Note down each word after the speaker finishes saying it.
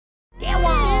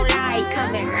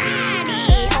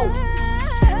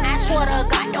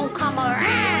come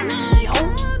around me, yo.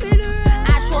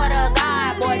 I swear to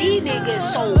God, boy, these niggas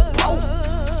so broke.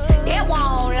 They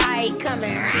won't like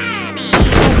coming around me.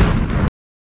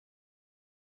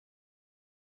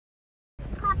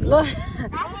 Look,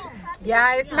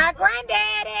 yeah, it's my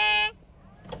granddaddy.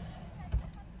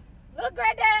 Look,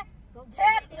 granddad.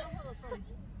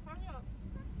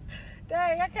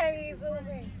 Dang, I can't even zoom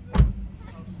in.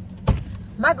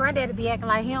 My granddaddy be acting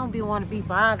like he don't be want to be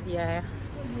bothered, yeah.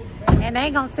 And they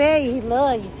ain't gonna tell you he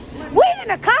love you. We in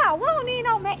the car. We don't need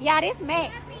no Max. Yeah, this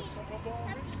Max.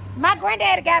 My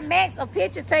granddaddy got Max a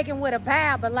picture taken with a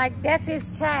pal, but like that's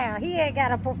his child. He ain't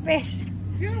got a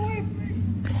profession. Get away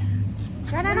from me.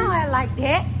 Granddad don't act like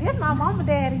that. This my mama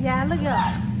daddy, y'all. Look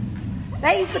up.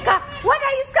 They used to call. What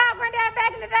they used to call granddad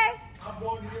back in the day? I'm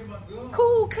going to get my gun.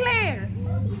 Cool Clarence.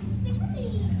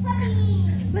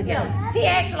 Look at him. He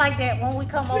acts like that when we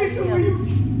come over here.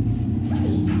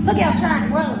 Look at him trying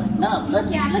to run.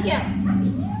 Look y'all. Look at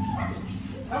him.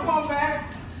 Come on, man.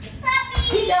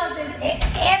 He does this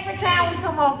every time we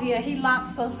come over here. He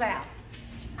locks us out.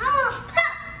 Oh,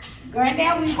 pup.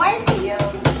 Granddad, we wait for you.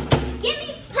 Give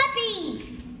me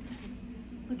puppy.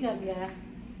 Look up, y'all.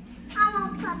 I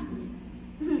want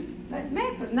puppy.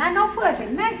 Max is not no puppy.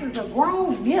 Max is a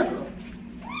grown nigga.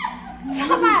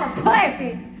 Talk about a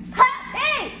puppy.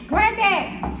 Puppy.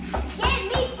 Granddad. Give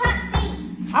me puppy.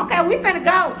 Okay, we finna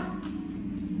go.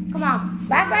 Come on.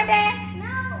 Bye, Granddad. No.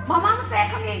 My mama said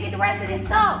come here and get the rest of this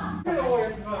stuff. Get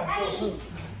away from me.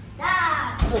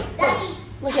 Daddy.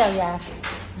 Look at y'all.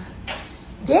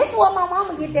 This what my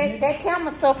mama get that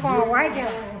camera stuff from right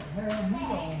now.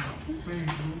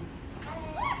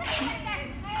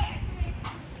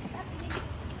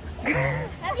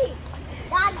 Puppy.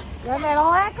 Daddy. Granddad,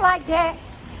 don't act like that.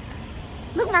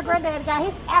 Look, my granddad got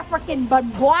his African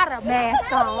Bambara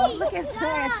mask on. Look at his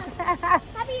mask.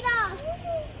 Puppy dog.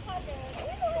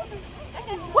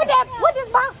 What this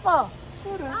box for? I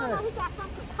don't know, he got some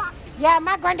concoction. Yeah,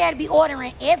 my granddad be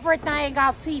ordering everything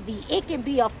off TV. It can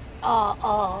be a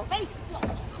Facebook.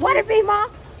 what it be,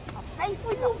 Mom? A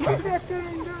Facebook. Put that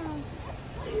thing down.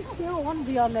 You don't want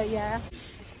to be on that, yeah.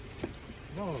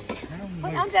 No,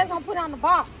 I'm just gonna put it on the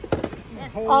box. A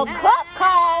hold cup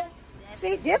cone.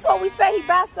 See, this what we say he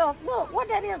buy stuff. Look, what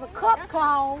that is, a cup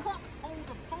cone.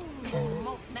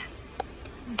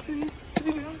 See,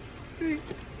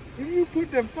 if you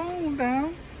put the phone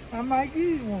down, I might give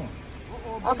you one.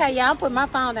 Okay, yeah, I'm putting my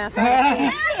phone down. So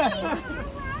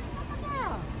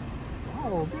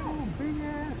Oh, big old big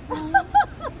ass phone.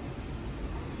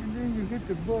 And then you hit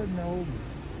the button over.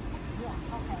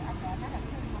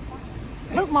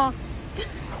 look, Mom.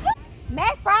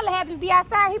 Max probably happy to be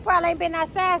outside. He probably ain't been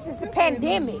outside since the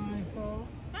pandemic.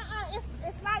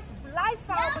 It's like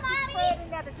Lysol, but you spread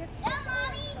it out of this.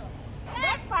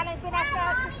 Max probably ain't been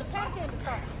outside since the pandemic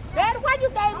started. Daddy, why you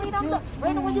gave me them? Look,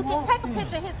 Brandon, when you get, take a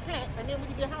picture of his plants, and then when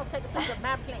you get home, take a picture of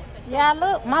my plants. yeah,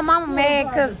 look, my mama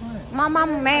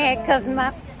mad cause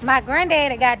my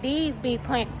granddaddy got these big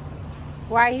plants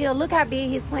right here. Look how big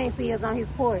his plants is on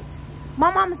his porch.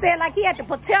 My mama said like he had the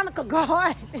botanical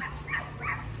gardens.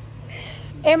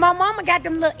 And my mama got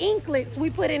them little inklets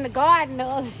we put in the garden.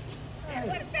 Lord, it's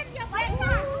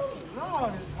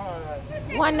hard.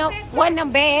 One of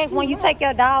them bags when you take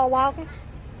your dog walking.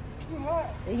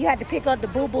 You had to pick up the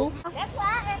boo-boo. That's why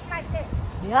I act like that.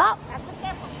 Yep. I took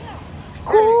that from him.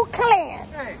 Cool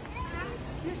Clarence.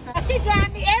 She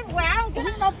drive me everywhere. I don't get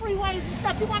her no freeways and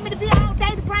stuff. You want me to be all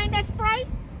day to bring that spray?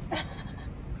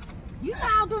 You know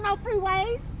I don't do no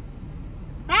freeways.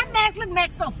 That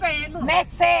Max so sad. Look,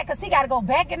 Max sad because he got to go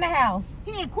back in the house.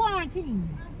 he in quarantine.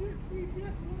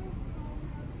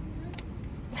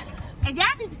 And y'all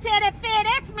need to tell that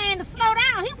FedEx man to slow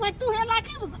down. He went through here like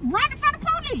he was running from the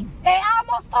police. They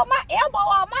almost tore my elbow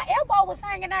off. My elbow was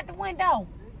hanging out the window.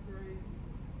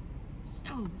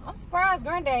 Oh. I'm surprised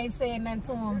Granddad ain't said nothing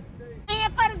to him.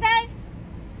 And for the day?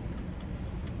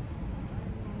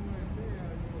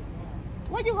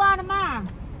 Where you going tomorrow?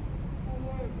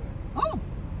 Oh,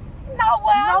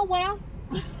 Nowhere. nowhere.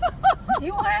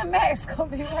 You and Max gonna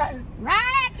be right.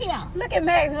 Right here. Look at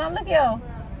Max, man. Look at him.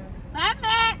 Bye,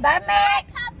 Max. Bye,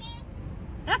 Max. Puppy.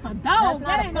 That's a dog.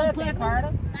 That ain't no puppy.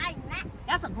 Carter.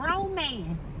 That's a grown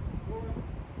man.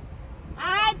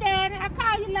 All right, Daddy. I'll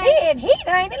call you later. He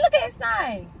ain't it. Look at his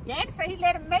name. Daddy said he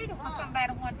let him mate it with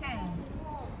somebody one time.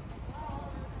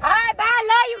 All right, bye. I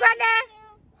love you, Granddad.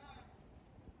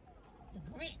 The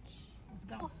Grinch.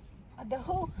 Let's go. The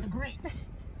who? The Grinch.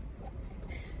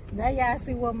 Now y'all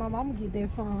see what my mama get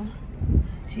that from.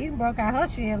 She done broke out her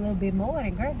shit a little bit more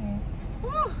than Granddad.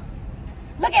 Whew.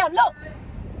 Look at him, look.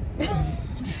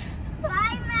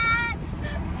 Bye, Max.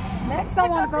 Next, I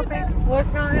want to go back. What's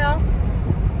going on?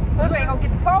 You ain't gonna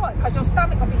get the part because your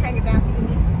stomach gonna be hanging down to your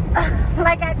knees.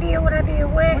 Like I did what I did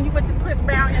When you went to the Chris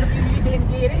Brown interview, you didn't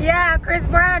get it. Yeah, Chris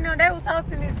Brown, they was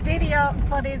hosting this video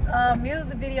for this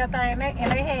music video thing,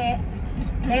 and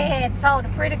they had told the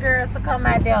pretty girls to come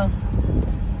out there.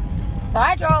 So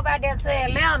I drove out there to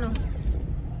Atlanta.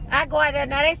 I go out there,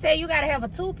 now they say you gotta have a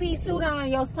 2-piece suit on,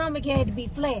 your stomach had to be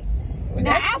flat. Well,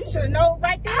 now you should have known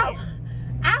right there.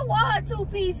 I wore a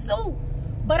 2-piece suit,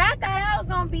 but I thought I was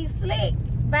gonna be slick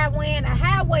by wearing a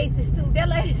high-waisted suit. That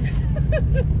lady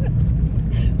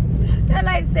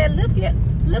said, lift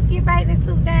your bathing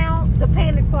suit down, the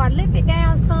panties part, lift it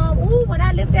down some. Ooh, when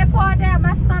I lift that part down,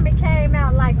 my stomach came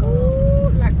out like, ooh,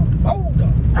 like a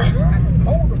boulder. Like a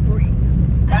boulder breed.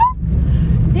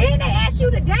 Then they asked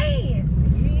you to dance.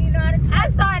 You ain't know how to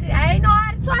twerk. I ain't know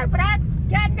how to twerk, but I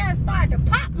got in there and started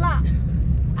to pop lock.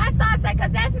 I started saying,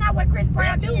 because that's not what Chris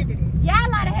Brown do.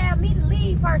 Y'all ought to have me the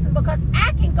lead person because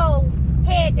I can go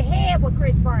head to head with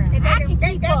Chris Brown. And I can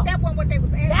keep up. That wasn't what they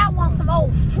was asking. That was some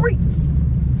old freaks.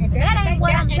 And that ain't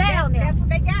what I'm down there. That's what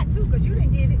they got too, because you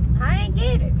didn't get it. I ain't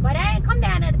get it, but I ain't come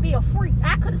down there to be a freak.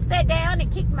 I could have sat down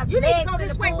and kicked my legs. You need to go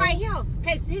this way pool. right here.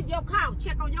 Okay, see your car.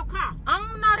 Check on your car. I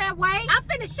don't know that way. I'm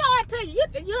finna show it to you.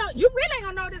 You really ain't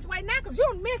gonna know this way now because you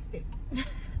done missed it.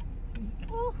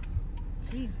 Oh,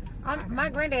 Jesus. My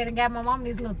granddaddy got my mom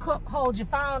this little cup hold your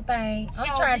phone thing. I'm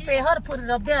Sure trying to did. tell her to put it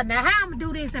up there. Now how I'm gonna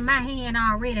do this and my hand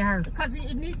already hurt? Because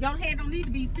your hand don't need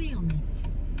to be filming.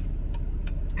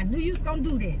 I knew you was gonna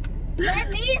do that. Let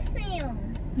me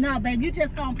film. No, babe, you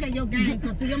just gonna play your game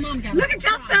because your mom got. Look at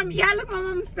your stomach. Yeah, look at my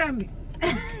mom's stomach.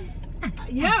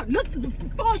 Yeah, look.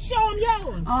 Go show them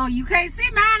yours. Oh, you can't see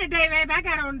mine today, baby. I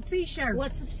got on a t-shirt. Well,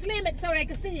 slim it so they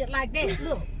can see it like that.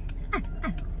 Look.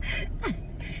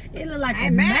 It look like I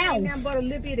a mine mouth. ain't nothing but a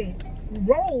little bitty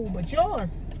roll, but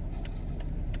yours.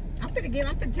 I'm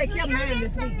finna take your mine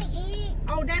this week.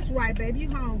 Oh, that's right, baby.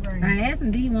 You hungry. I asked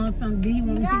him, do you want some? Do you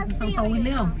want me to get some before we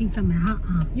left? He told me,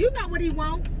 You know what he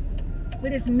want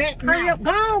with his Mac Hurry mouth. up,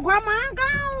 go on, grandma, I'm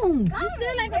gone. You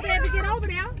still ain't gonna be able to get over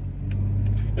there.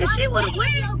 If she would have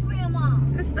went, Your grandma.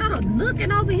 instead of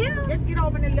looking over here. Let's get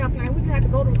over in the left lane. We just have to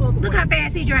go to the other Look way. how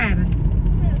fast he driving.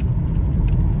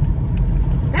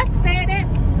 That's the fastest.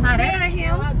 No, that ain't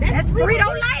him. That's Frito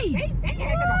Lay. They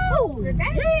acting a fool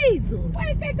today. Jesus. Where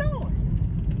is they going?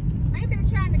 Maybe they're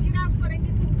trying to get out so they can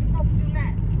get through the 4th of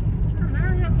July. I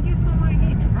have to get somewhere and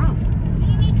get drunk.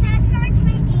 Amy, can I charge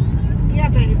my game? Yeah,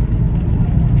 baby. I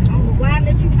don't know why I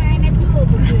let you find that plug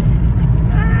with you. You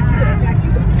look like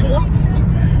you the cluckster.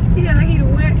 Yeah, like he the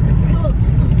what? The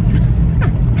cluckster.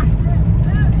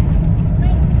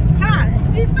 Huh?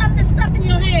 Get some of the stuff in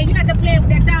your hand. You got to play with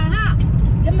that down, huh?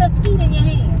 Get a little skeet in your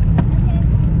hand.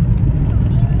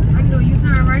 I know you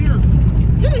turn right here.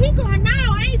 He going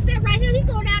now. I ain't sitting right here. He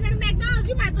going down to the McDonald's.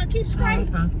 You might as well keep straight.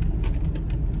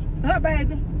 Huh,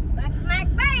 baby? My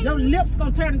brain. Your lips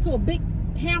gonna turn into a big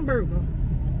hamburger.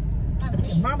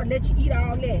 Mama let you eat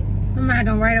all that. Somebody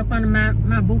gonna write up under my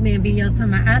bootman video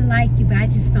talking about, I like you, but I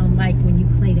just don't like when you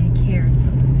play that character.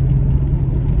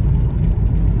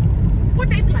 What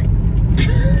they play?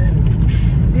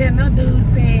 Yeah, no dude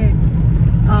said,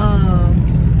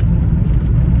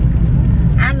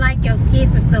 I like your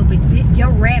skits and stuff, but your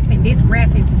rapping, this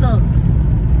rapping sucks.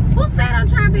 Who said I'm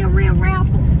trying to be a real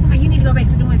rapper? Somebody, you need to go back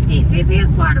to doing skits. This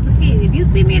is part of a skit. If you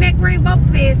see me in that green bubble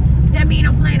fest, that means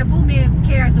I'm playing a bootman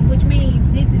character, which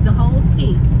means this is a whole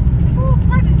skit. Oh,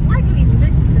 why do you even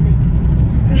listen to them?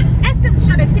 Ask them to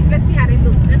show their pictures. Let's see how they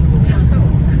look. That's what we're gonna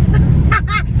start.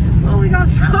 Well, we gonna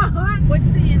start What's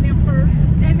seeing them first?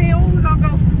 and then who we gonna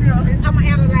go from there? I'm gonna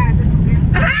analyze it from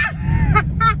them.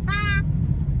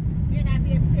 Then I'll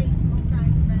be able to tell you some more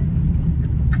things about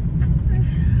it.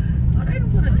 Oh, they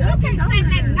don't put a You duck can't say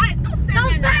nothing nice. Don't say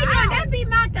Don't say nothing. that. That be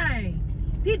my thing.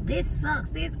 This sucks.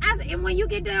 And when you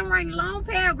get done writing a long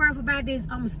paragraph about this,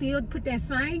 I'ma still put that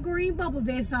same green bubble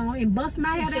vest on and bust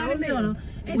my head out in the middle.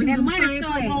 And When do that them money same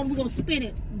starts plays. rolling, we're gonna spin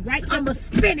it right back. I'ma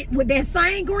spin it with that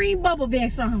same green bubble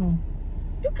vest on.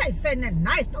 You can't say nothing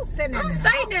nice. Don't say nothing. Don't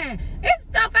say that. It's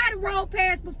stuff I done rolled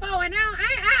past before, and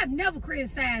I've never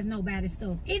criticized nobody's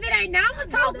stuff. If it ain't now, I'm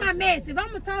gonna talk my mess. If I'm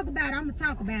gonna talk about it, I'm gonna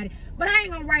talk about it. But I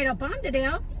ain't gonna write up under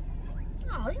there.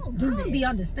 Oh, you don't I do don't that. be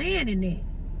understanding that.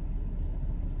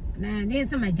 Now and then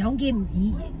somebody don't get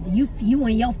me, you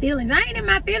and your feelings. I ain't in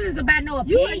my feelings about no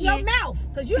opinion. You in your mouth,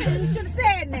 because you should have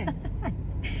said that.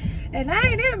 And I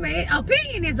ain't in my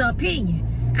opinion is an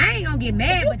opinion. I ain't gonna get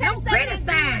mad, but don't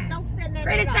criticize. Don't say nothing.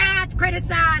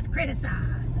 Criticize.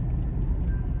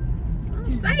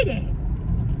 Don't say that.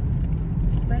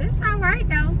 But it's all right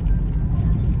though.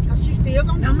 She's still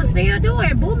gonna I'ma still do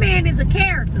it. Boo Man is a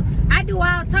character. I do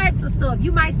all types of stuff.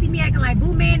 You might see me acting like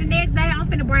Boo Man the next day. I'm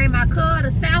finna bring my Cuhh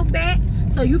to South back.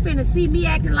 So you finna see me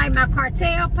acting like my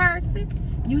cartel person.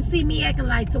 You see me acting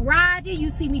like Taraji. You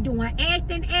see me doing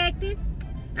acting.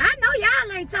 I know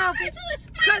y'all ain't talking. you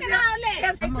explaining all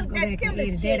that? They took that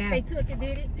stimulus check. They took it,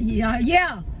 did it? Yeah.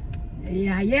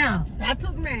 So I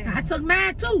took mine. I took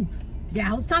mine too.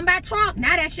 Y'all was talking about Trump.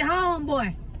 Now that's your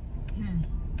homeboy.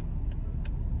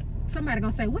 Somebody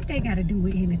gonna say, what they gotta do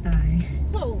with anything?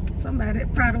 Who? Somebody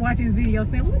probably watching this video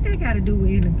saying, what they gotta do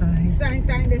with anything? Same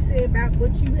thing they said about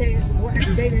what you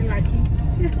had. They didn't like you.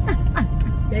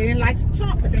 They didn't like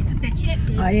Trump, but they took that check.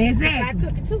 Oh, exactly. I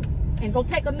took it too. And go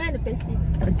take a none if they see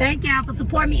it. But thank y'all for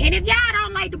supporting me. And if y'all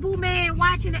don't like the Boo Man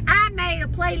watching it, I made a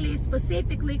playlist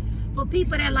specifically for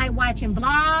people that like watching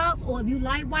vlogs, or if you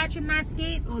like watching my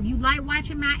skits, or if you like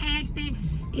watching my acting,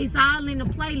 it's all in the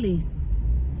playlist.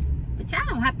 But y'all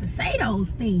don't have to say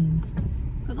those things,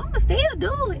 because I'm going to still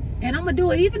do it. And I'm going to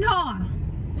do it even harder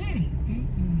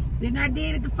than I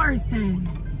did it the first time.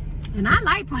 And I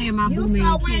like playing my Boo Man. You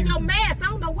start wearing your mask. I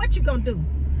don't know what you going to do.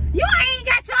 You ain't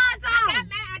got yours on. I got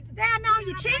mine. Down on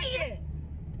your chin.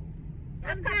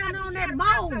 That's down on that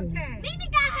mold. Mimi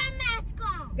got her mask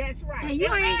on. That's right. And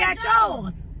you ain't got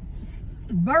yours.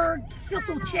 Bird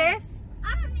thistle chest.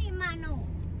 I don't need my nose.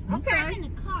 Okay. I'm in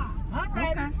the car. All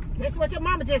right. Okay. That's what your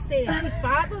mama just said.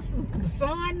 Father,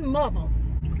 son, mother.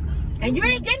 And you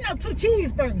ain't getting no 2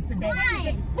 cheeseburgers today.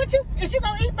 Why? What you? Is you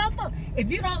gonna eat both of them? If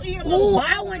you don't eat them, Ooh,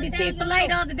 I went to Chick-fil-A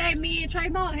the other day, me and Trey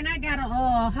Moore, and I got a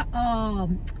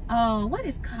what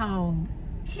is it called?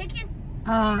 Chicken.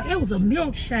 It was a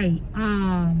milkshake.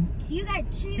 You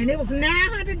got 2. And it was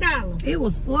 $900. It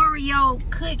was Oreo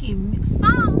cookie.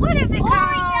 What is it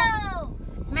called?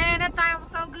 Oreos. Man, that thing was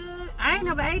so good. I ain't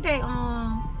never ate that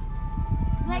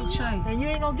milkshake. And you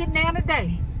ain't gonna get none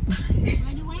today.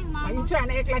 Why you ain't, Are mama? you trying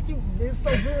to act like you it's so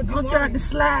good? I'm trying to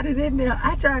slide it in there.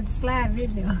 I tried to slide it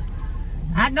in there.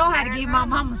 I know how to give my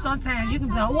mama sometimes. You can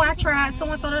be like, oh, I tried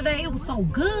so-and-so today. It was so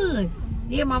good.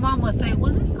 Then my mama would say,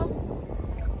 well, let's go.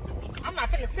 I'm not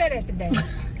finna say that today.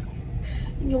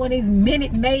 You get one of these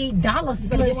Minute Maid dollar You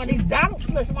gonna get one of these slushies. dollar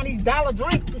slush, one of these dollar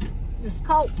drinks, this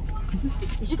Coke.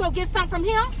 Is you gonna get some from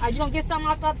here? Or you gonna get some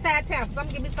off the other side of town? Cause I'm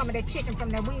gonna give me some of that chicken from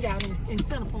that wing out in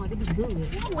Center Point. It be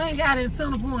good. We ain't got it in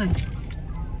Center Point.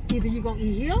 Either you gonna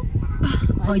eat here,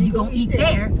 Or you gonna eat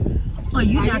there. Or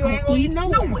you not gonna eat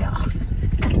nowhere.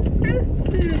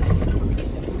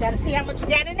 Gotta see how much you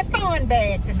got in the fun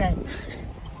bag today.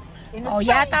 Oh,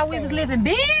 y'all thought we was living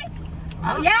big?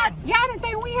 Oh, y'all didn't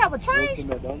think we have a change?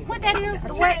 What that is? A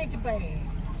The change bag.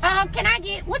 can I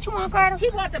get, what you want, Carter? He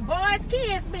want the boys'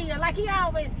 kids meal like he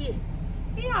always get.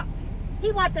 Yeah.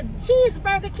 He want the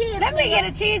cheeseburger kids Let me meal. get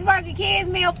a cheeseburger kids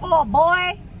meal for a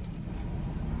boy.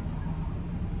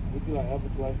 Would you like apple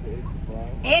slice or extra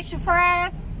fries? Extra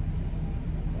fries.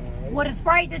 Alright. With a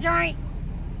Sprite to drink.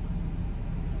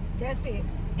 That's it.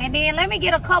 And then let me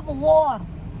get a cup of water.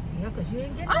 Yeah, cause you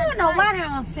ain't getting I don't know why they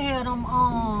don't sell them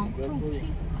fruit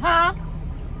teas. Huh?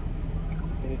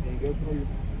 Anything good for you?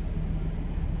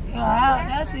 Yeah,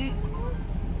 that's it.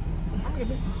 I'm gonna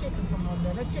get some chicken from over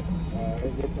there. That chicken. Alright,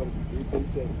 that's probably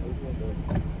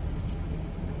 337.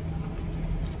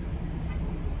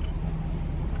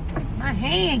 My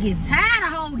hand gets tired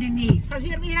of holding this. Cause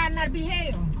you mean I not be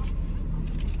held.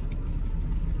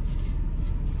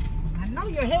 I know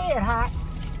your head hot.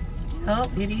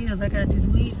 Oh, it is. I got this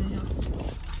weed.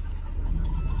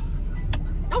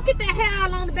 Don't get that hair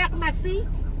all on the back of my seat.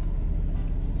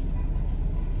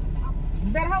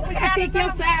 You better hope we I got think your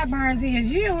enough. sideburns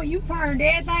is you burned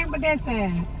everything but that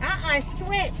side. I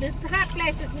sweat. This hot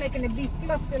flash is making it be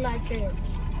fluffy like that.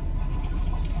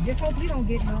 Just hope you don't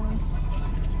get none.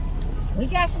 We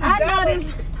got some I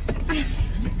dollars.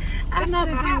 I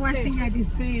noticed why she got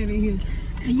this fan in here.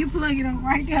 And you plug it up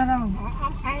right there on.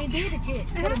 I ain't did it yet.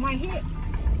 Put it one hit.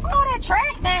 Oh, that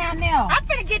trash down there. I'm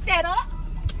finna get that up.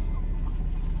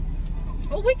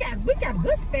 Oh, we got a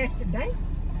good stash today.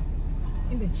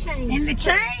 In the change. In the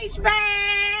change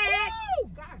bag. Oh,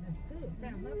 God, that's good.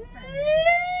 Found another thing.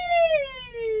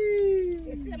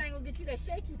 It still ain't gonna get you that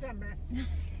shake you talking about.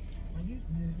 You,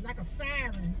 like a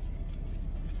siren.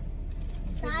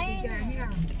 Siren?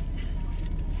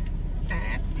 5,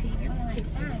 10,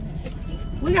 15, 16.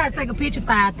 We gotta take a picture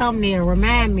for our thumbnail.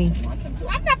 Remind me.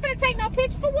 I'm not finna take no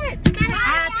picture for what?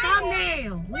 Our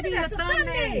thumbnail. What is a That's a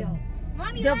thumbnail?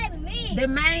 Mommy The- like me. The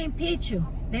main picture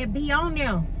that be on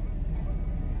there.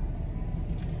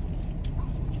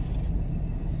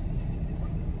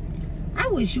 I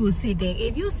wish you would sit there.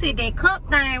 If you sit that cup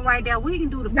thing right there, we can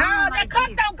do the No, phone that like cup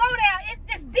this. don't go there.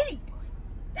 It's deep.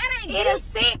 That hand It'll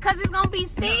sit because it's going to be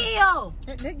still.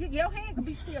 Your hand can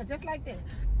be still just like that.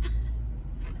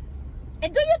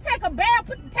 And do you take a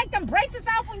bath, take them braces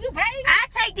off when you bathe? I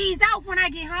take these off when I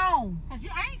get home. Cause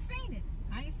I ain't seen it.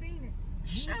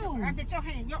 Shoot. I bet your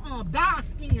hand, your dog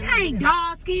skin. It ain't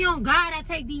dog skin. On God, I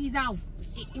take these off.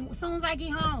 As soon as I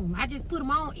get home, I just put them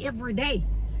on every day.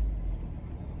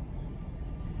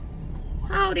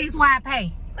 Oh, this why I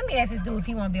pay. Let me ask this dude if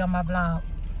he want to be on my vlog.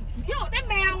 Yo, that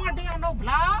man don't want to be on no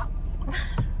vlog.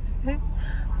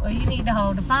 Well, you need to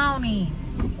hold the phone in.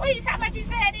 How much you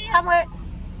said is? How much?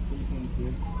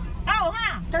 Oh,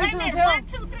 huh? Wait a minute. 1,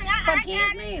 2, 3. I got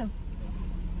it.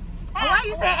 Why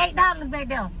you say $8 back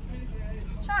there?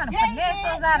 Trying to finesse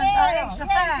us out of extra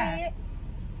 $5.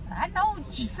 I know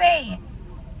what you said.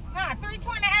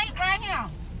 $3.28 right here.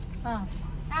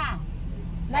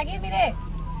 Now give me that.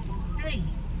 3.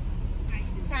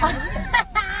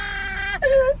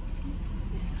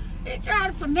 They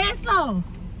trying to finesse us.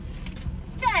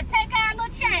 Trying to take our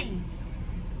little change.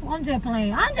 I'm just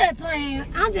playing. That's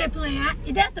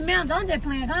the mountain. I'm just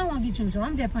playing. I don't want to get you in trouble.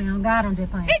 I'm just playing. On God, I'm just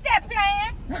playing. She just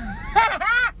playing.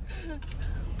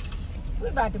 We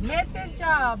about to mess his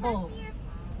job up.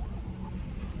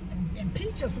 And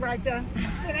Peaches right there.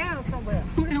 Sit down somewhere.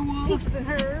 Peaches and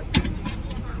her.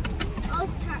 Oh,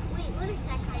 wait, what is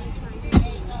that kind of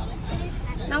trying? What is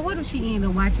that? Now, what if she end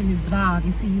up watching this vlog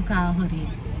and see you call her that?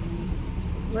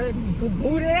 Well,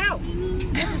 boot it out.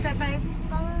 What is that, baby?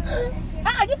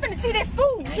 You finna see this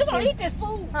food. You gonna eat this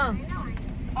food. Huh?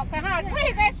 Okay,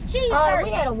 where's extra cheeseburger? Oh, we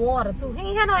had a water too. He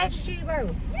ain't got no extra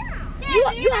cheeseburger.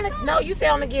 Yeah, You said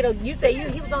only get he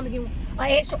was only getting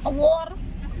a water.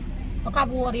 A cup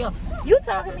of water, yeah. You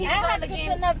told him he I was have only to get you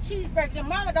getting. another cheeseburger. Your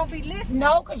mama don't be listening.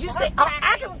 No, because you said,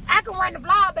 I can run the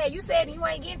vlog back. You said you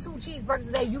ain't getting 2 cheeseburgers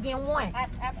today. You getting 1. I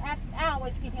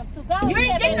always get him 2. You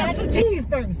ain't getting them 2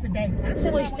 cheeseburgers today. I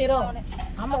switched it up.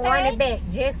 I'm going to run it back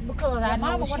just because I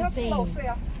know what she said. I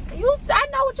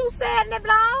know what you said in that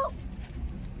vlog.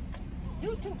 You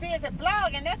was too busy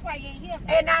blogging. That's why you ain't here.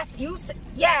 And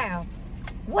yeah.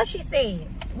 What she said.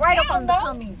 Right up on the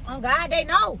comments. On God, they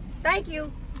know. Thank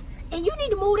you. And you need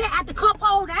to move that out the cup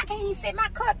holder. I can't even set my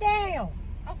cup down.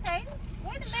 Okay.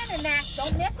 Wait a minute now.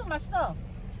 Don't mess with my stuff.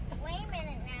 Wait a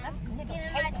minute now. That's Give me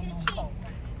niggas my hate 2 them cheeks. folks.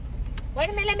 Wait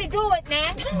a minute. Let me do it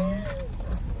now.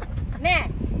 Now.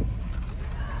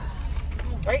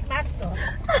 Break my stuff.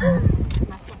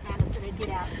 My stuff down until they get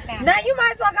out. Now you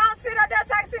might as well go and sit up there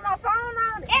so I can see my phone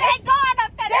on. It ain't going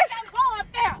up there. It don't go up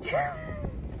there.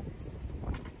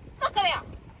 Look at that.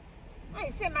 I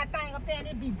ain't send my thing up there and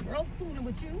it be broke fooling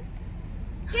with you.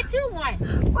 Get you one.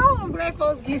 Why when black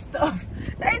folks get stuff?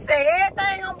 They say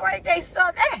everything gonna break they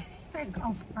stuff. They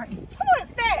gonna break. Who is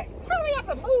that? Hurry up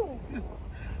and move.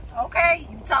 Okay,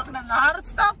 you talking a lot of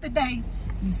stuff today.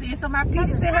 You said something about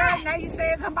Peaches and her, now you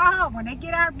said something about her. When they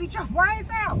get out, beat your brains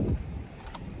out.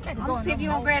 I'm gonna see if you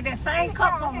gonna grab that same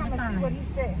cup on the Let's see what thing.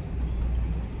 he said.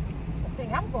 Let's see,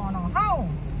 I'm going on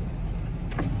home.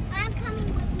 I'm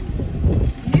coming with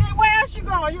Where else you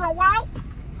going? You gonna walk?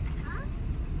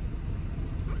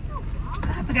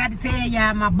 I forgot to tell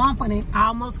y'all my bumper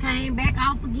almost came back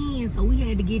off again, so we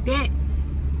had to get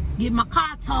my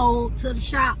car towed to the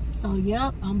shop. So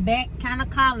yep, I'm back kind of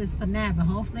carless for now, but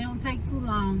hopefully it don't take too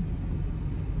long.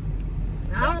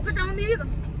 I don't think I don't either.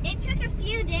 It took a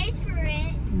few days for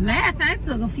it. Last time it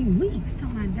took a few weeks. To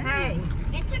my day. Hey,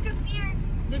 It took a few.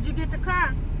 did you get the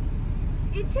car?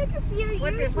 It took a few years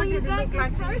What did when you it got look your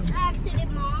like to you? first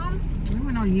accident, Mom. We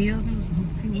went on years, it was a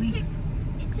few weeks.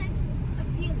 It took a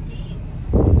few days.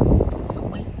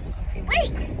 Some weeks. A few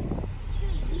Weeks.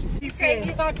 You said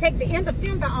you're gonna take the end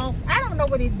fender off. I don't know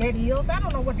what that is. I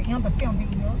don't know what the end fender is.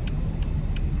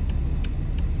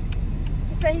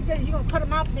 He said you're gonna cut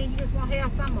them off and then you just won't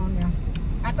have some on there.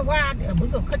 After a while, we're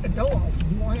gonna cut the door off.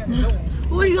 You won't have the door.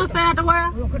 What are you gonna say after a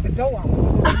while? We're gonna cut the door off.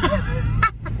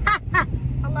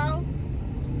 Hello?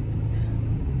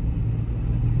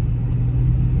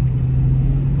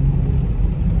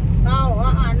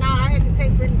 Oh, no, I had to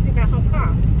take Brittany to see about her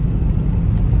car.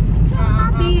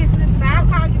 My business. So I'll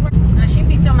call you. Now she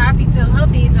be telling me, I be telling her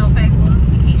business on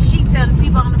Facebook. And she telling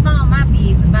people on the phone my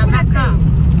business about my car.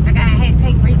 I had to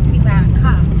take Brittany to see about a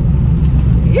car.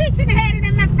 You should have had it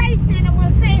in my face then and would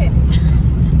have said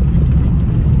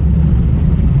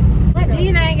it.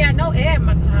 Gina ain't got no air in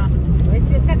my car. We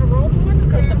just got to roll the windows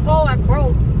Because the down. pole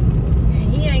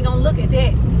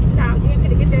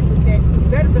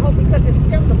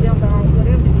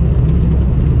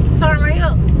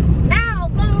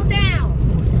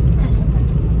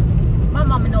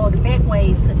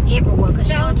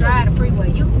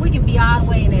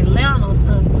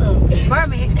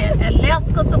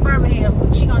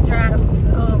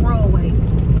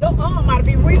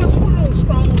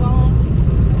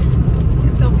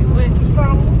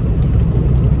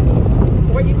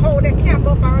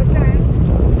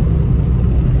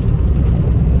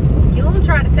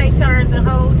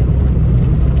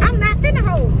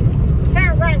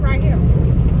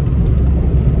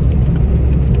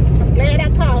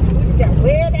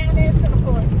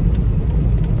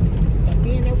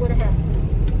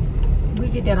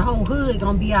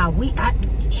gonna be our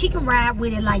she can ride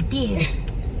with it like this.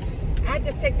 I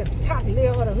just take the top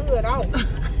layer of the hood off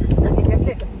and just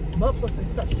let the mufflers and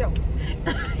stuff show.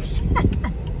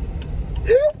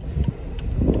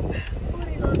 What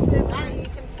are you gonna say? I ain't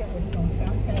even say what he gonna say.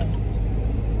 I'm tired.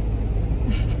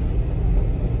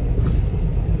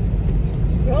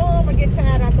 Yo, I'm gonna get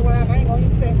tired after a while. I ain't gonna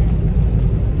use that.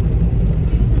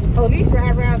 Police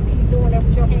ride around, see you doing that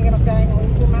with your hand up there. I ain't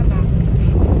gonna use my mouth.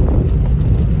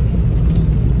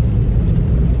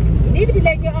 You need to be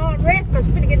letting your arm rest because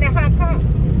you're finna get in that hot car.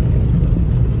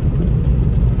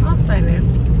 I'll say that.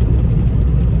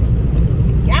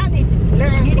 Y'all need to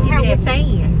learn You need to how give me a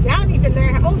fan. y'all need to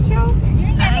learn how. Oh, show. You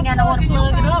ain't I ain't got nowhere to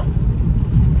plug it up.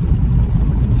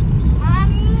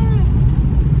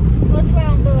 What's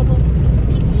wrong, Bubba?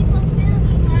 We keep on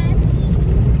filming, Mommy.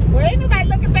 Well, ain't nobody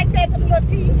looking back there at them little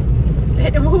teeth.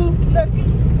 At the who? Little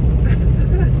teeth.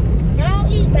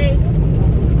 Don't eat, baby.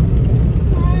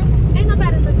 Ain't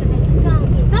nobody looking at you. Don't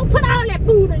eat. Don't put all that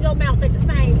food in your mouth at the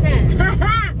same time.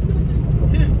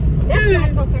 That's why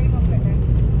I'm gonna say that.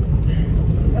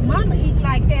 The mama eat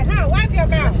like that, huh? Wipe your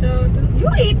mouth. You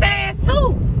eat fast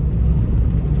too.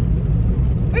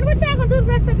 But what y'all gonna do the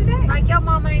rest of the day? Like your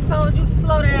mama ain't told you to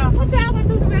slow down. What y'all gonna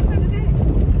do the rest of the day?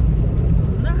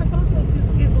 Nah, I posted a few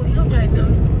skits with MJ now.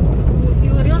 With a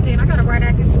few of them, then I gotta write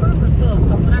out this script and stuff.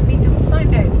 So when I meet them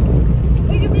Sunday.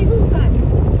 Where you meet who Sunday?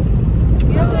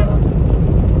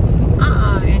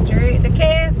 And Dre, the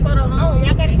cast for the Oh,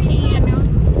 y'all gotta and meet Key and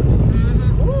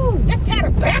them. Ooh. Just tear the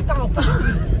back off.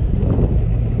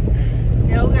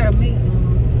 Yeah, we gotta meet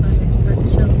Sunday at the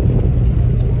show.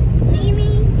 Mimi, I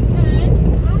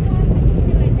want to put this in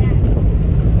my bag.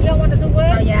 You don't want to do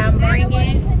what? So yeah, I'm I bringing want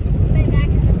to put this in my bag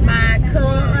in the my back.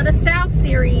 Cuhh of the South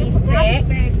series back.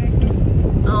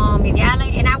 If y'all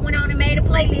ain't, and I went on and made a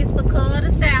playlist for Cuhh of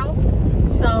the South,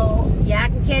 so y'all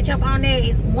can catch up on that.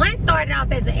 One started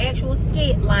off as an actual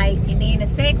skit, like, and then the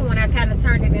second one I kind of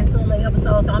turned it into a little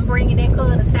episode. So I'm bringing that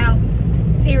Cuhh of the South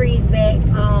series back.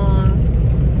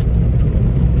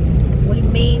 We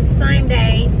meet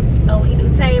Sundays, so we do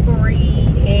table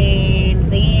read,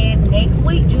 and then next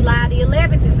week, July the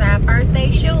 11th, is our first day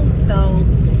shoot. So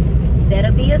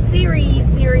that'll be a series,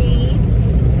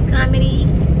 comedy,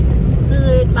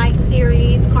 hood like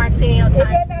series, cartel It type.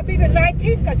 better not be the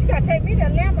 19th because you got to take me to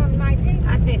Atlanta on the 19th.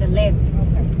 I said 11th.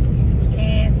 Okay.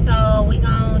 And so we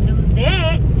gonna do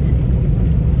that.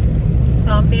 So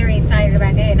I'm very excited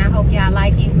about that, and I hope y'all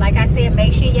like it. Like I said,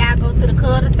 make sure y'all go to the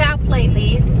Cuhh of the South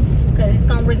playlist because it's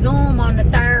gonna resume on the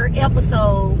 3rd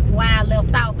episode where I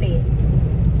left off at.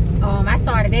 I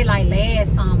started it like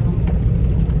last summer.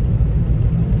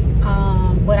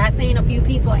 But I seen a few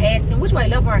people asking which way,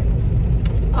 left, right,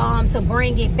 to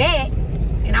bring it back,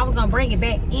 and I was gonna bring it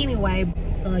back anyway.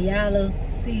 So y'all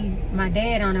see my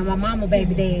dad on there, my mama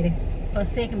baby daddy, her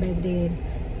second baby daddy.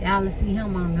 Y'all will see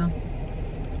him on there.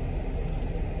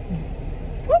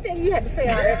 What did you have to say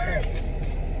all that for?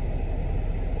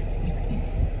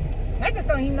 I just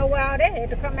don't even know why all that had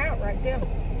to come out right there.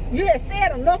 You had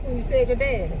said enough when you said your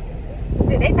daddy.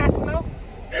 Did they not snow?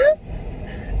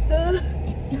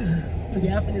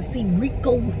 Y'all finna see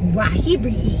Rico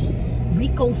Rahiri,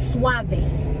 Rico Suave.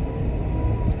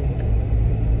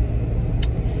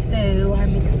 So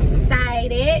I'm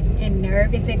excited and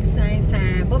nervous at the same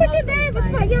time. But What your nervous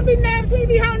for? You'll be nervous when you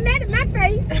be holding that in my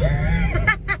face.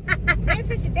 And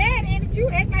since your dad in it, you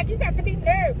act like you got to be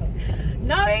nervous.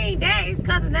 No, it ain't that. It's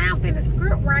because now I'm finna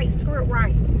script write.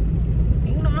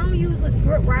 You know, I don't usually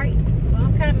script write, so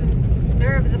I'm kind of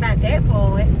nervous about that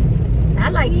part. I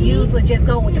like to usually just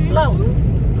go with the flow.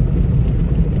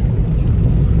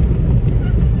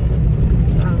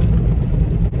 So.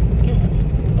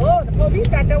 Oh, the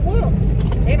police out there with them.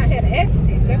 They done had an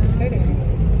accident. That's what they did.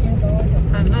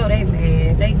 I know they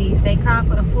mad. They call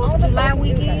for the 4th of July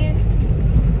weekend.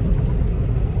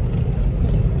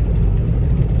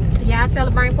 Y'all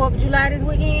celebrating 4th of July this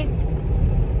weekend?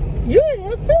 You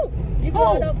is too. You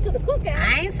going over to the cookout.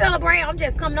 I ain't celebrating. I'm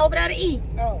just coming over there to eat.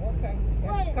 Oh, okay.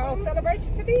 That's called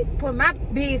celebration to me. Put my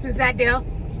business out there.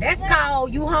 That's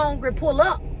called you hungry, pull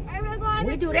up.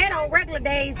 We do that on regular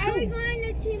days Are we too. going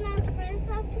to Tina's friend's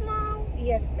house tomorrow?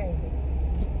 Yes, baby.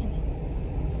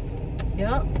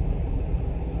 Yep.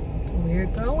 We're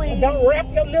going. And don't wrap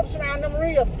your lips around them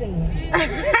ribs then.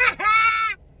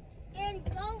 And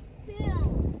don't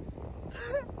film.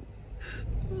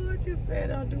 What you said?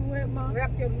 Don't do what, Mom?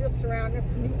 Wrap your lips around them.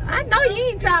 I know you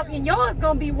ain't talking. Yours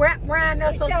gonna be wrapped around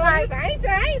us so tight. I ain't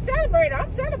celebrating.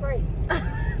 I'm celebrating.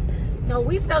 No,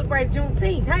 we celebrate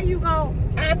Juneteenth. How you gonna?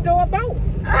 I'm doing both.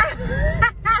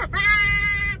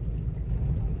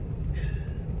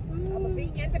 I'm gonna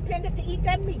be independent to eat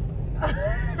that meat.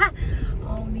 I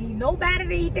don't need nobody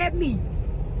to eat that meat.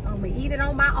 I'm gonna eat it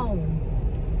on my own.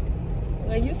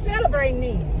 Well, you celebrate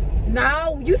me.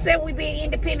 No, you said we being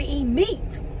independent, eat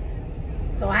meat.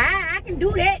 So I can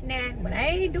do that now, but I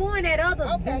ain't doing that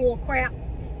other bull crap.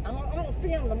 I'm gonna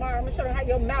film tomorrow. I'm gonna show you how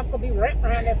your mouth gonna be wrapped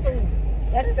around that food.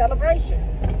 That's celebration.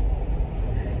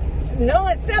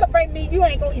 Knowing celebrate me, you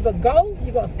ain't gonna either go,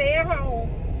 you gonna stay at home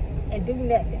and do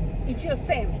nothing. Eat your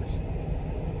sandwich.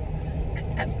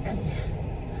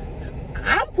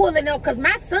 I'm pulling up because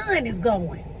my son is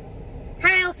going.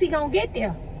 How else he gonna get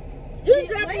there? You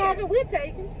drop him off and we're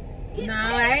taking. No,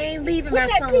 I ain't leaving my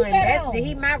son.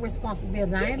 He my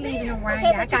responsibility. I ain't leaving him right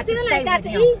here. I got to stay with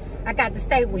him. I got to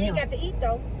stay with him. You ain't got to eat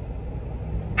though.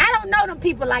 I don't know them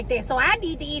people like that, so I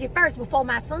need to eat it first before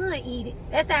my son eat it.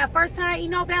 That's our first time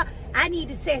eating over there. I need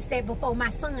to test that before my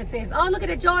son tests. Oh, look at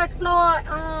the George Floyd.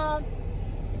 That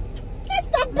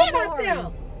stuff been up there.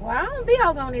 Well, I don't be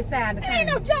over on this side of the town. Ain't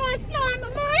no George Floyd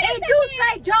memorial. It do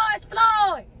say George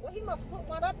Floyd. Well, he must put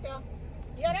one up there.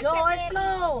 Yeah, that's George that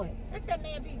Floyd. That's that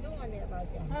man be doing that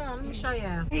right there. Hold on, let me show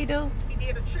y'all. He do? He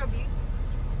did a tribute.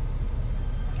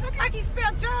 Look like he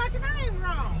spelled George's name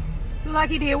wrong. Look like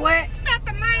he did what? Spelled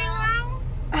the name wrong.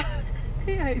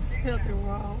 He ain't spelled it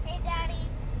wrong. Hey, Daddy.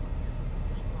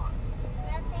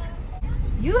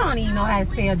 Nothing. You don't even know how to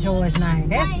spell George's name.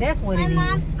 That's what it is. My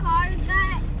mom's car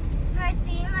got her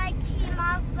thing like came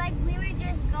off like we were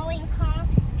just going home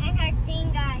and her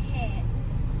thing got hit.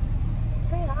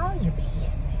 Tell all your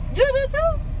business. You do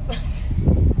too?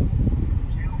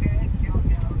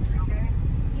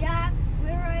 Yeah, we're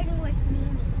riding with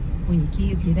Mimi. When your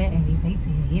kids get that age, they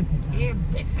tell everything.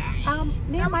 Everything.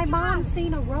 Now my mom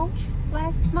seen a roach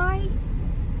last night.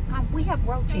 We have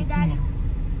roaches Hey, Daddy. now.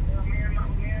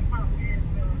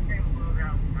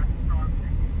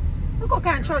 Look what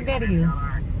kind of truck that is.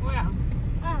 Well,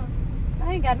 Oh.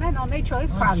 I ain't got nothing on their truck.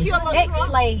 It's probably killer sex truck.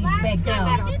 slaves back there.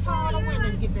 got a ton of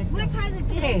women to get that What done. kind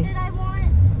of Yeah. gift did I want?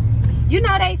 You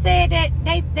know they said that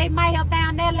they might have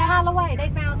found Natalie Holloway. They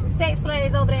found some sex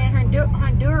slaves over there in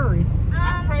Honduras.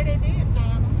 I pray they did find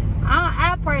them.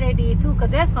 I pray they did too, because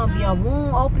that's going to be a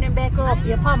wound opening back up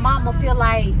if her mama feel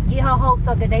like get her hopes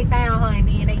up that they found her and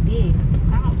then they did.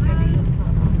 I hope that is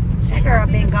something. That girl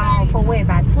been gone for what,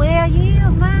 about 12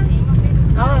 years now? She ain't gonna be the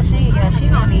same. Oh, she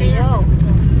gonna need help.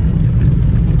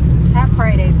 I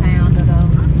pray they found her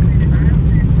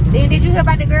though. Then did you hear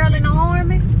about the girl in the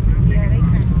army? Yeah, they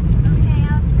found them. Okay,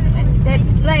 I'll try.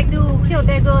 That black dude killed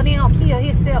that girl, then don't kill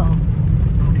himself.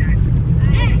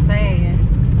 That's sad.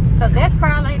 Cause that's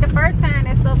probably ain't the first time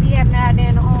that stuff be happening out there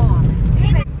in the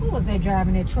army. Who was that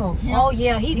driving that truck? Him. Oh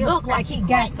yeah, he He'll looked like snatch he you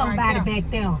got quick somebody right there.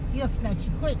 back there. He'll snatch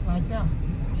you quick right there.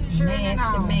 Sure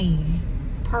Nasty man.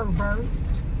 Pervert.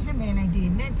 That man ain't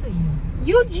did nothing to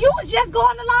you. You was just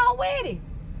going along with it.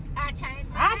 I changed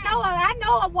my I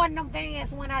know it wasn't them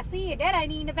vans when I see it. That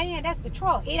ain't even the van, that's the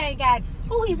truck. It ain't got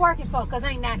who he working for, cause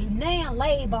ain't not damn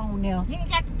label on there. He ain't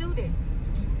got to do that.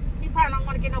 He probably don't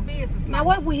want to get no business. Now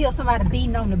what if we hear somebody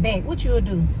beating on the back? What you'll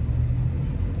do?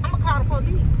 I'm gonna call the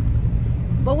police.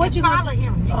 But what you follow gonna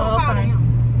him? You Oh, gonna follow okay.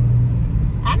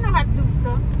 him? I know how to do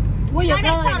stuff. Where your They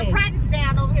gun tore the at? projects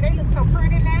down over here. They look so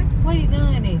pretty now. Where your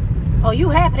gun at? Oh, you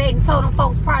happy they done told them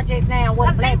folks projects down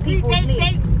where the black people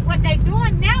live? What they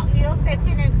doing now is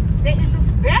it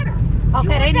looks better.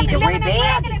 Okay, they need to rebuild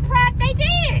it. They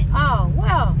did. Oh,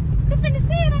 well. You finna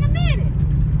see it in a minute.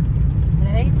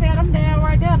 But they ain't tear them down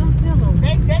right there. Them still look.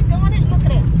 They doing it. Look at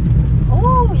that.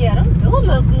 Oh, yeah, them do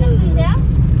look You see good. that?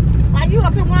 Why you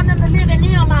up here wanting them to live in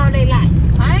them all their life?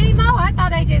 I ain't know. I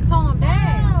thought they just tore them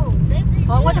down. No, they rebuilt.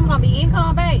 Oh, what them gonna be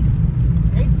income based?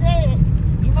 They said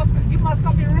you must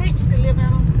gonna be rich to live in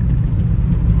them.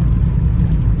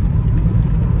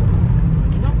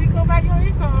 Don't be go by your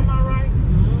income, all right?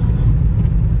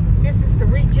 This is the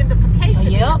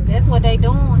regentrification. Yep, that's what they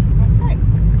doing. Okay.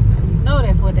 You know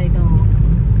that's what they doing.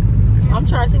 I'm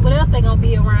trying to see what else they gonna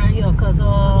be around here, cause A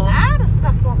lot of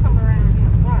stuff gonna come around here.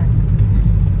 Watch.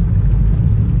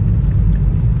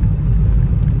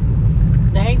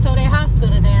 Mm-hmm. they ain't tore that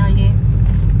hospital down yet.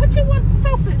 What you want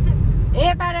supposed to do?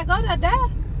 Everybody that go there die.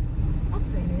 Don't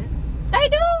say that. They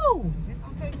do. Just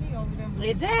don't take me over there.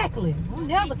 Exactly. Don't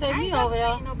never take me over I there.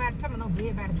 ain't nobody telling no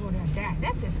everybody go there and die.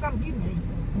 That's just something you need.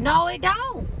 No, it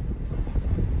don't.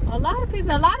 A lot of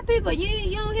people,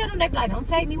 you don't hear them. They be like, don't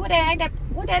take me. What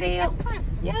that is? That's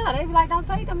Princeton. Yeah, they be like, don't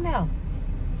take them there.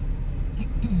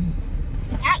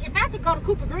 If I could go to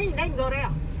Cooper Green, they can go there.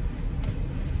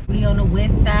 We on the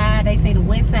west side. They say the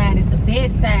west side is the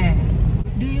best side.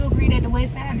 Do you agree that the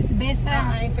west side is the best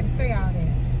I side? ain't finna say all that.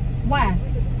 Why?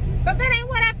 But that ain't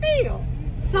what I feel.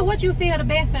 So what you feel the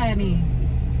best side is?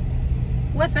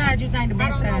 What side you think the I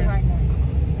best don't know side? right now.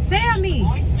 Tell me.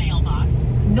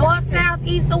 North, south,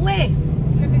 east, or west?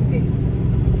 Let me see.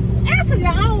 Answer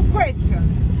your own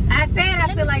questions. I said I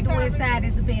Let feel me like the see west that. side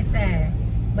is the best side.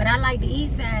 But I like the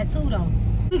east side too though.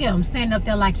 Look at him standing up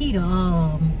there like he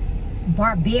the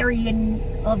barbarian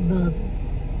of the...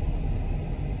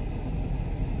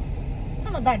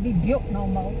 I'm about to be built no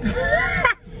more.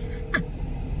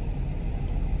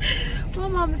 My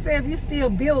mama said if you still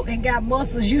built and got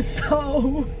muscles, you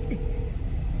sold.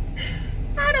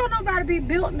 I don't know about to be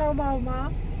built no more,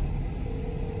 Mom.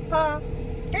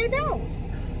 They don't.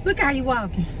 Look how you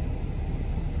walking.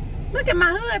 Look at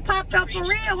my hood popped up for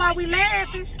real while we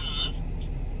laughing.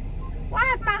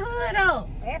 Why is my hood up?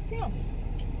 Ask him.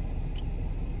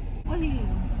 What are you?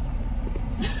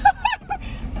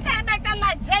 Stand back there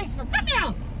like Jason. Come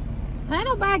here. Ain't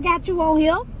nobody got you on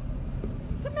here.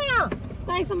 Come here.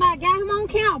 Think somebody got him on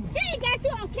camera. She ain't got you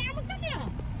on camera. Come here.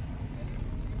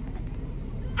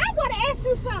 I want to ask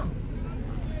you something.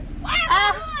 Why is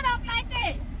my hood up like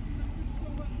that?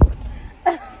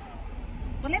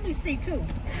 Well, let me see too.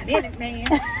 A minute, man.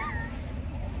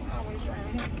 Always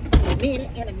around here. In a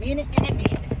minute, in a minute, in a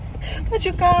minute. What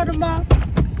you call them, Mom?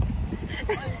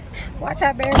 Watch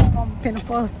how bad my mama finna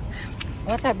fuss.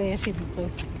 Watch how bad she be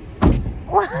fussing.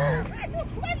 Why you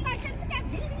sweating like that? You got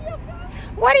BD or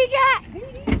something? What he got?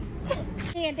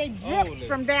 And they drip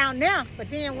from down there, but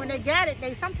then when they got it,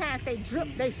 sometimes they drip,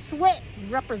 they sweat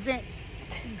represent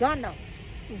gunno.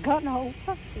 Gunno.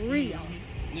 Real.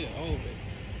 Yeah, all of it.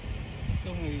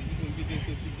 Come on, you gonna get this as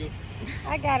you go.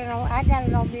 I got it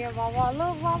on me and my mom.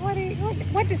 Look, Mom,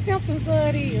 what the symptoms of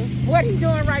it is? What he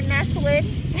doing right now,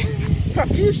 sweating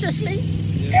profusely?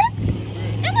 Yeah.